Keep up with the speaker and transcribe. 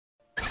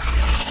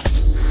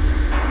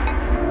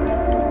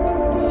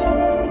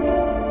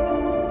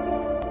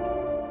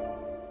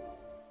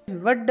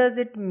what does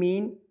it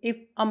mean if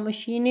a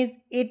machine is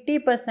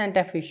 80%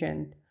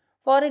 efficient?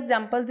 For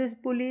example, this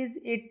pulley is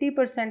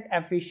 80%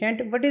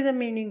 efficient. What is the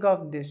meaning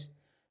of this?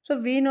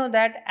 So we know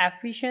that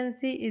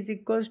efficiency is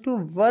equals to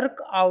work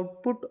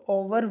output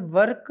over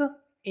work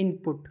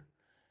input.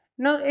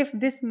 Now if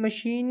this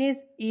machine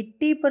is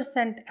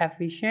 80%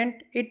 efficient,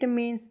 it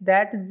means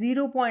that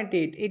 0.8,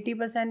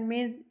 80%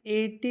 means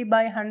 80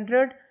 by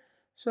 100.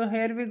 So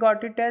here we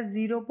got it as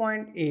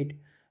 0.8.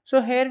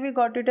 So here we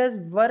got it as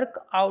work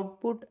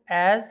output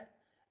as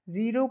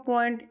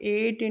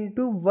 0.8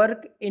 into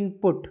work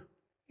input.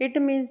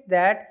 It means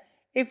that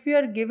if you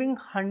are giving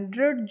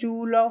 100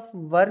 joule of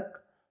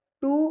work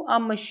to a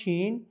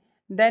machine,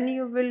 then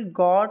you will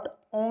got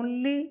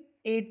only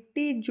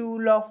 80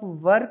 joule of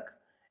work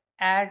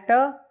at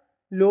a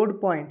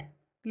load point.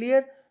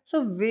 Clear?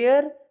 So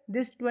where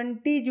this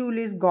 20 joule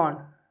is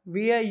gone,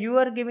 where you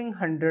are giving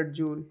 100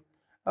 joule,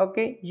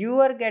 okay, you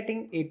are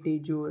getting 80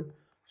 joule.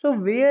 So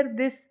where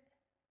this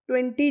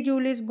 20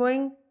 joule is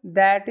going,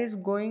 that is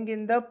going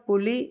in the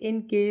pulley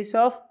in case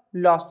of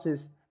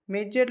losses.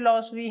 Major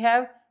loss we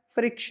have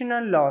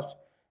frictional loss.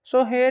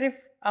 So here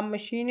if a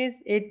machine is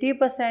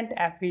 80%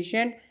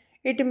 efficient,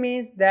 it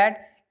means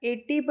that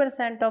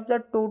 80% of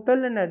the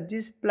total energy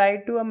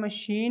supplied to a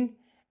machine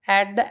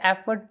at the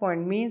effort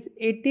point, means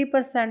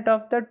 80%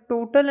 of the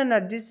total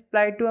energy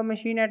supplied to a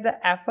machine at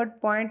the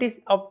effort point is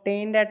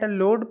obtained at a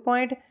load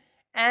point,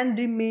 and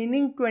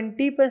remaining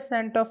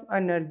 20% of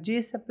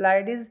energy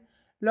supplied is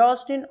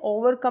lost in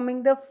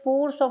overcoming the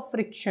force of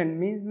friction.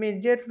 Means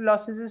major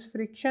losses is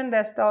friction,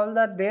 rest all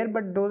are there,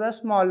 but those are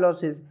small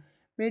losses.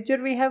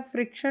 Major we have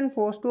friction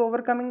force. To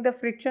overcoming the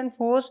friction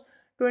force,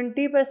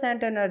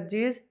 20%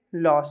 energy is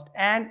lost,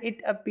 and it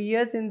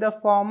appears in the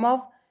form of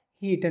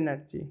heat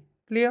energy.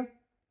 Clear?